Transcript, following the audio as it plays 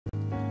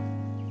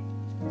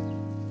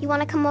You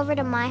want to come over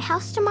to my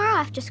house tomorrow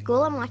after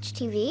school and watch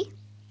TV?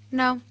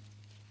 No.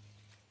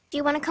 Do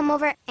you want to come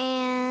over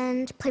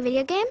and play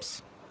video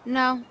games?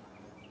 No.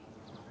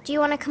 Do you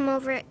want to come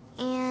over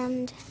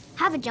and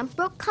have a jump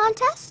rope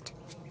contest?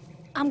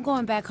 I'm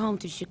going back home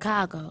to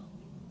Chicago.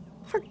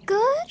 For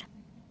good?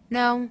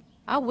 No,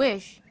 I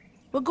wish.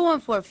 We're going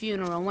for a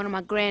funeral on one of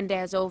my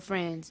granddad's old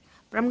friends,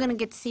 but I'm gonna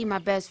get to see my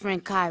best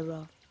friend,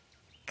 Cairo.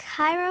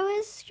 Cairo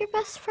is your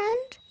best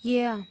friend?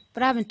 Yeah,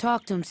 but I haven't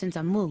talked to him since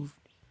I moved.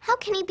 How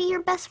can he be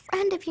your best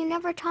friend if you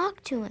never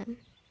talk to him?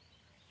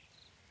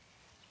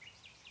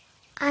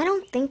 I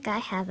don't think I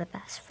have a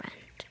best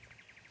friend.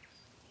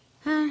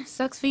 Huh,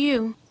 sucks for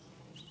you.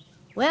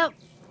 Well,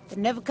 they'll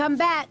never come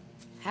back.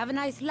 Have a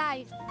nice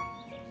life.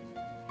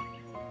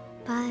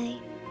 Bye.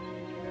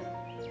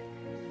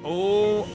 Oh,